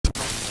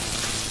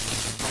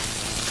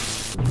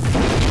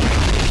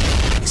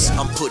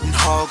Putting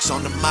hogs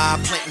on the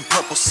mob, planting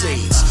purple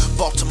seeds.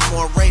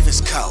 Baltimore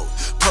Ravens code.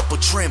 Purple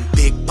trim,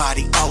 big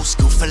body, old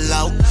school for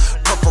low.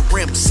 Purple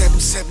rim,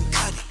 7-7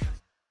 cutty.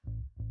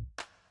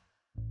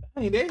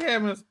 Hey, they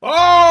having us.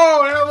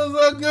 Oh, that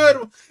was a good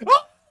one.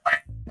 Oh.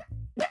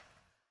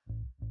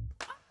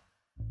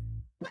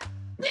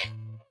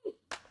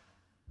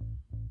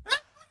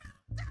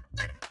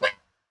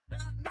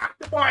 Knock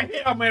the boy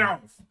helmet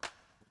off.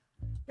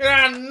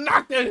 I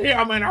knocked that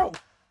helmet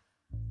off.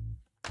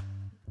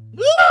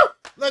 Woo!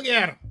 Look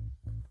at him.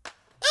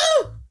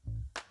 Woo!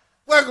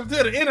 Welcome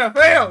to the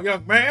NFL,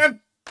 young man.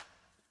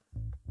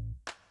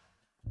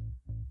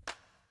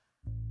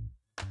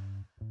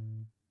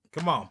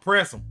 Come on,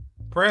 press him.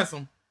 Press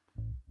him.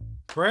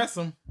 Press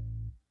him.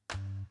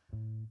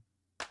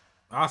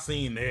 I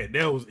seen that.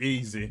 That was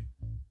easy.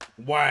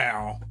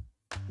 Wow.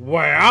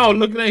 Wow. I was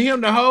looking at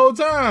him the whole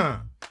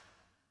time.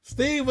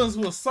 Stevens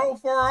was so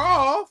far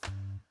off.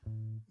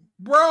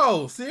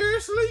 Bro,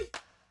 seriously?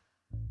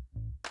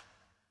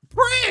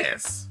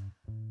 Press.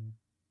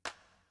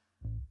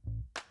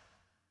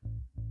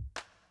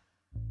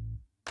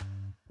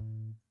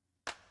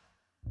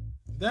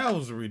 That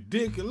was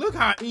ridiculous. Look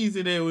how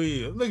easy that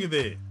was. Look at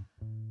that.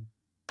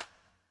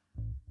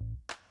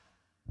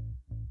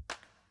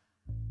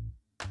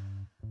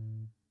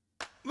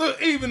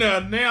 Look, even the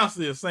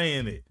announcer is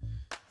saying it.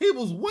 He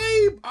was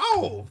way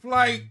off.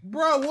 Like,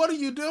 bro, what are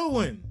you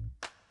doing?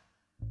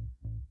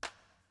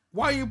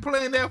 Why are you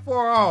playing that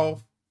far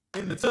off?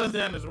 And the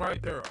touchdown is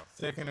right there.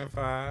 2nd and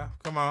 5.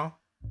 Come on.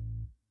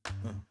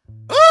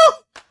 Oh!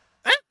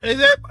 Is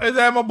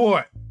that my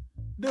boy?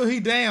 Dude, he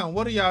down.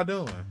 What are y'all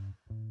doing?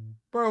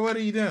 Bro, what are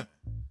you doing?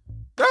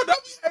 Don't be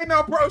saying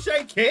no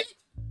crochet kick.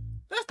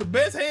 That's the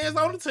best hands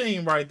on the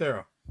team right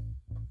there.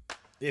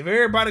 If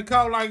everybody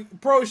caught like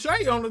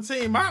crochet on the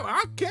team,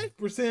 our catch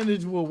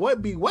percentage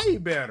would be way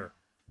better.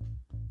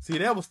 See,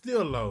 that was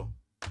still low.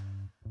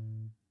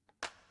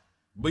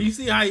 But you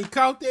see how he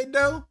caught that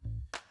though?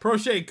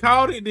 Crochet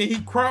caught it, then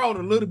he crawled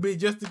a little bit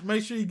just to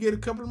make sure you get a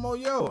couple more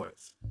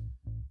yards.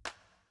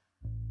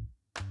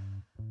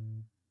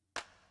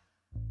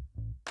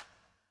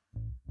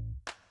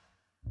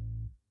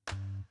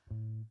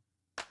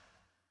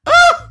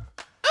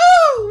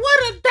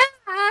 What a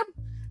dime!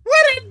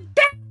 What a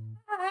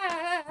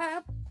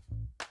dime!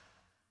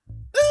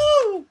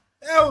 Ooh,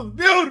 that was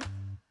beautiful.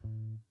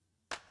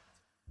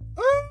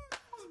 Oh,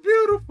 that was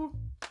beautiful.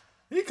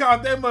 He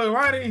caught that mug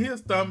right in his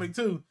stomach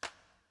too.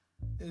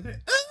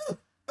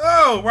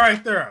 Oh,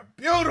 right there,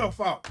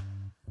 beautiful.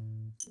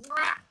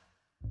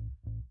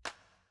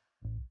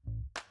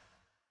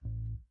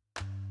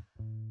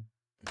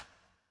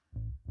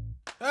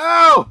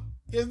 Oh,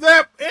 is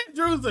that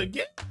Andrews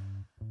again?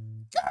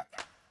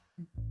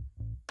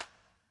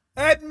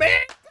 That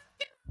man,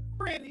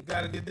 ready.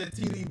 Gotta get that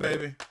TD,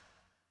 baby.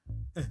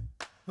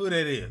 Who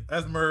that is?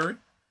 That's Murray.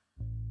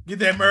 Get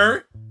that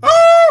Murray.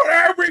 Oh,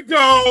 there we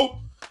go.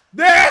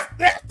 That's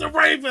the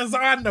Ravens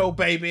I know,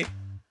 baby.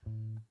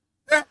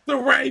 That's the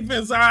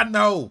Ravens I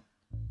know.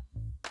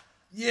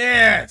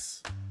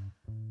 Yes.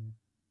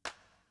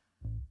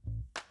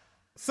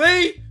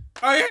 See?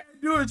 All you have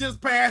to do is just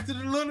pass it a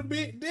little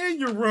bit, then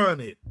you run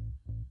it.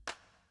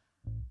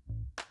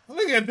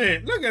 Look at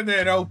that. Look at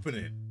that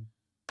opening.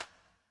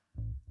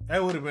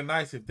 That would have been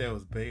nice if that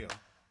was Bell.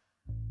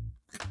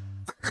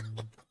 I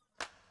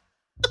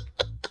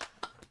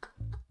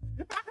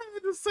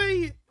had to say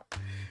it.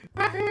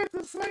 I had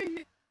to say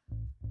it.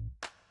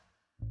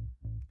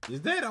 Is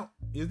that on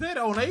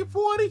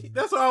 840?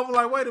 That's why I was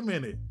like, wait a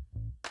minute.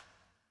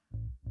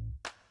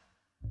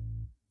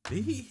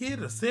 Did he hit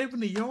a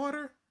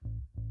 70-yarder?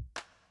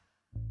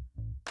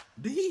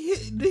 Did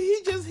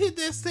he just hit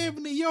that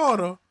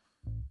 70-yarder?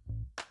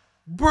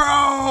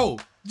 Bro,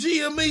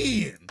 GM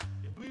in.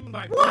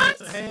 Like what?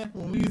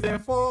 When we was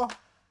that far,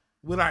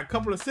 with like a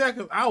couple of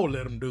seconds, I would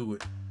let him do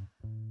it.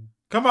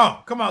 Come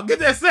on, get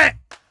that sack.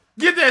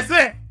 Get that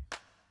sack.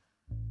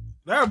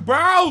 That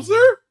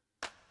Bowser.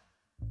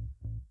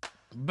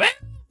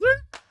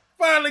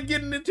 Finally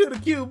getting into the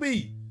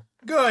QB.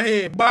 Go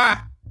ahead,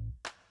 bye.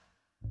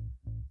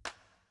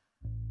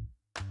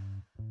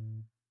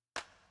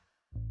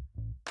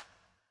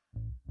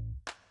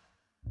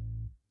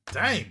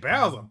 Dang,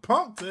 Bowser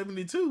pumped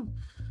 72.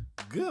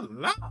 Good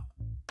Lord.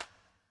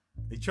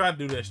 He tried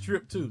to do that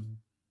strip too.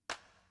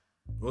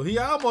 Well, he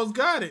almost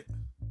got it.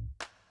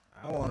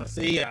 I want to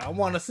see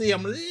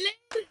him let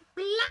it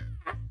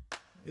fly.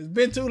 It's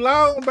been too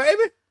long,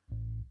 baby.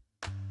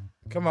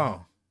 Come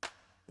on.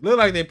 Look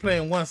like they're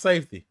playing one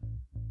safety.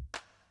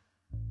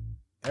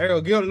 There you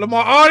go. Give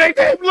Lamar. Oh, they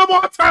gave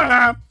Lamar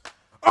time.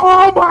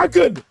 Oh my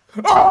goodness.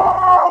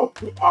 Oh.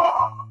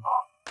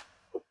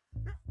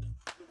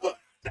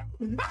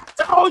 I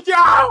told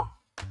y'all.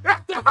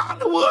 That's the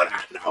Hollywood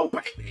I know,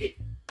 baby.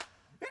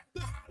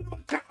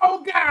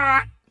 Oh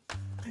God!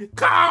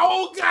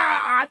 Oh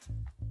God!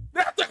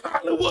 That's the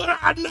Hollywood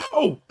I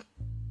know.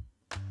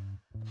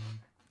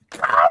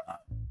 God.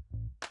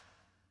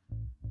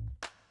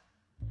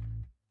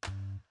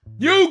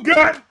 You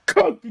got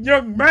cooked,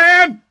 young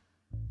man.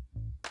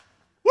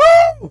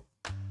 Woo!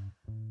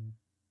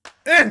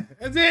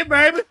 That's it,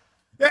 baby.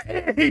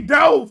 And he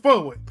dove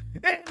for it.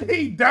 And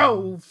he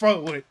dove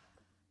for it.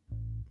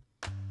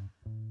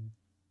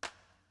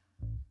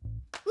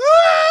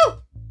 Woo!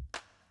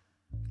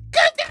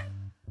 Good.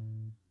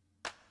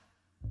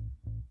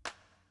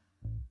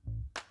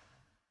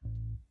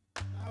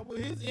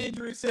 With his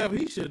injury itself,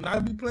 he should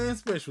not be playing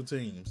special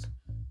teams.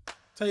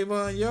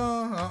 Tavon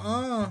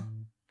Young,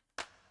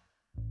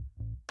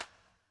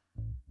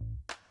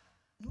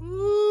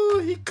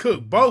 Ooh, he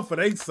cooked both of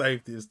their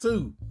safeties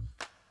too.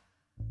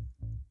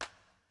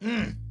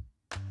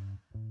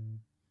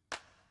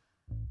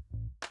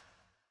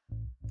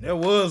 That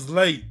was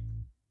late.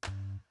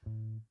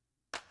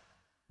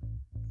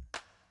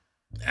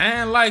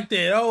 I ain't like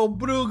that. Old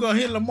Blue gonna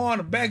hit Lamar in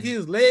the back of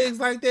his legs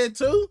like that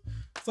too.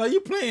 So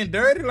you playing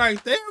dirty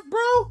like that,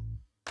 bro?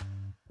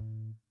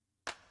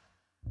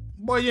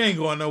 Boy, you ain't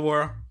going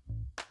nowhere.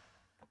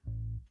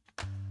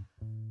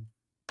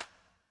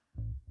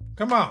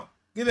 Come on.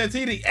 Get that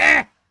TD.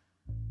 Ah!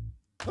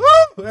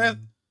 Woo! That's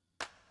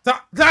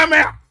time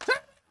out.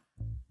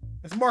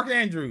 That's Mark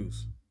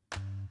Andrews.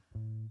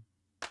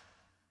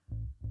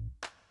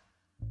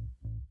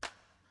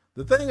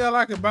 The thing I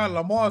like about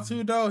Lamar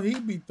too, though, he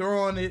be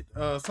throwing it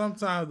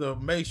sometimes to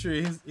make sure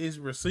his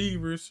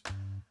receivers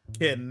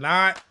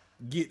cannot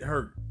get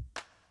hurt.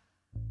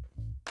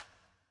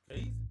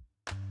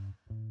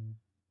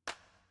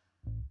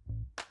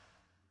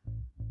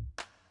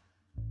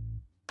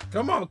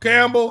 Come on,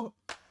 Campbell.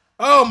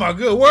 Oh my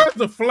good. Where's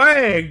the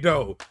flag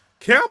though?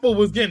 Campbell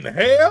was getting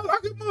hell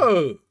like a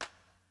mug.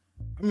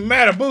 I mean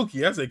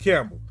Matabuki. I said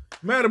Campbell.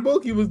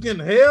 Matabuki was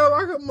getting hell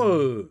like a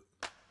mug.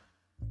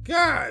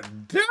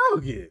 God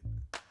dog it.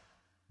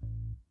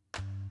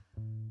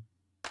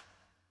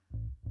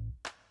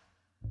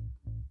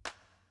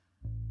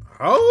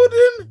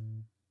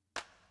 Holding?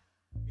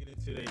 Get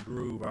into that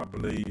groove, I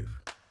believe.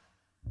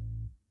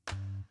 All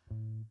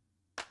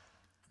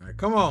right,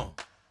 come on.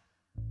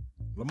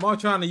 Lamar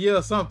trying to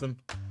yell something.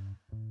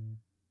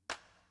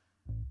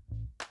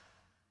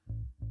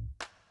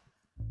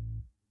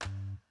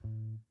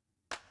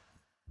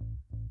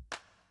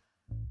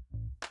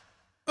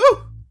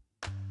 Ooh!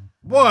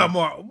 Boy,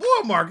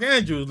 Mark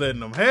Andrews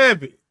letting them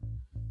have it.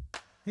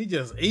 He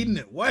just eating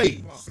it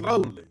way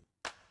slowly.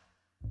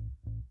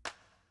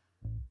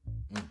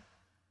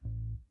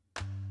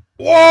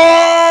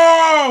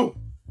 Whoa!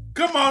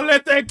 Come on,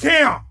 let that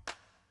count.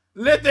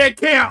 Let that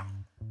count.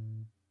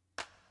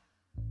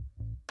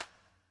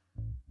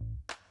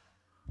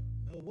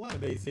 No wonder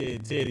they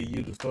said Teddy,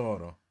 you the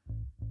starter.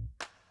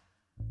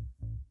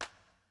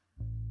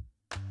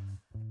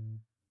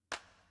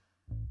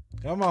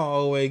 Come on,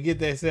 Owe, get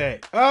that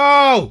sack.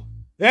 Oh,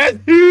 that's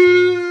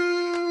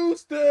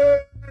Houston.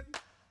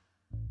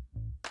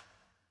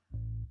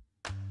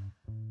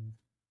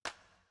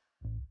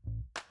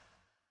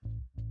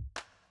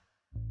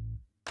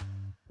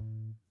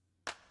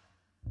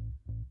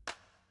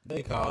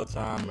 They call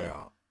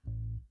timeout.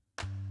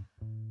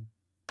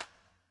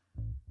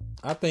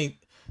 I think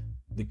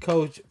the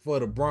coach for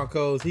the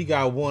Broncos, he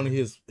got one of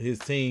his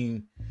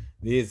team,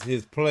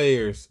 his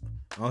players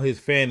on his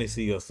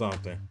fantasy or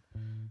something.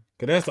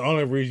 Cause that's the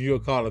only reason you'll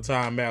call a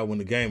timeout when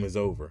the game is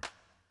over.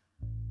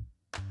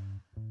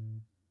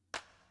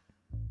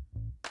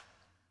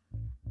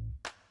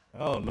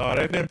 Oh no,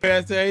 they finna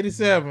pass to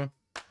 87.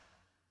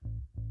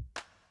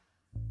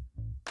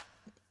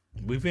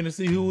 We finna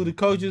see who the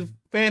coach's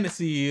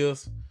fantasy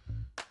is.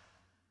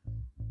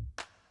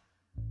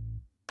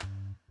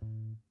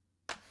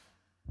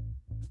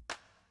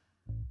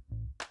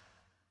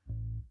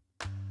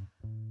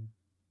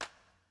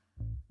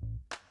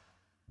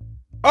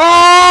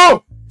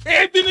 Oh!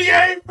 Anthony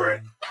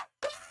Avery!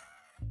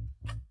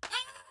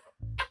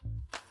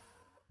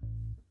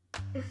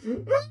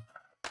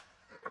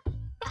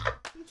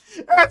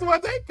 That's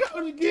what they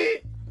coach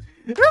get.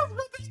 That's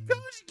what they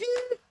coach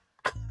get.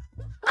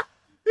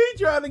 He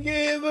trying to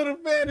get his little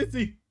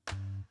fantasy.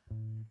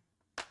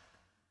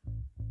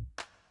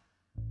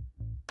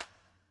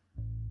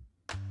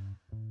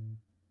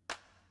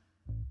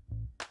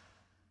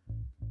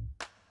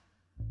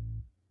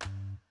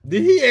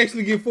 Did he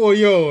actually get 4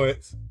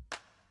 yards?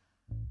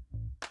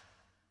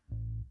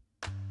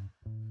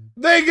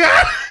 They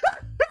got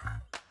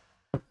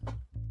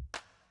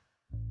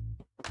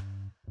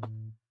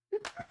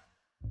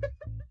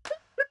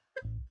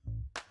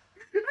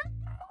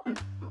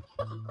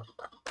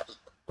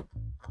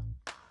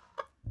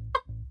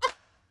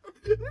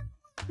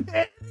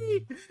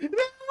petty.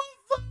 That was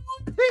so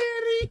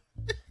petty.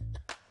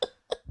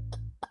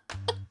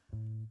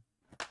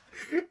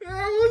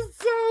 That was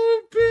so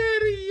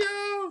petty,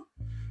 yo.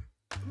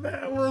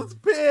 That was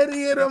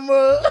petty in a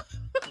mug.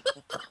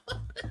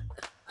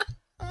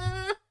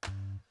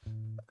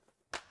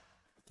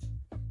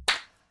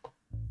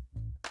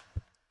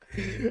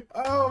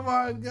 Oh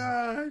my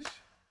gosh.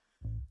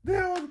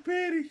 That was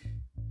petty.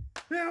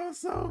 That was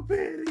so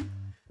petty.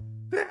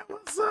 That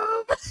was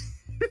so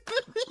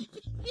petty.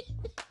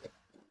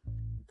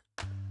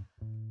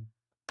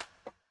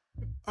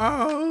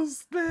 Oh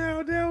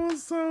snap, that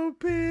was so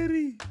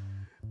petty.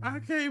 I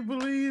can't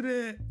believe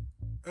that.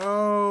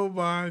 Oh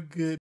my goodness.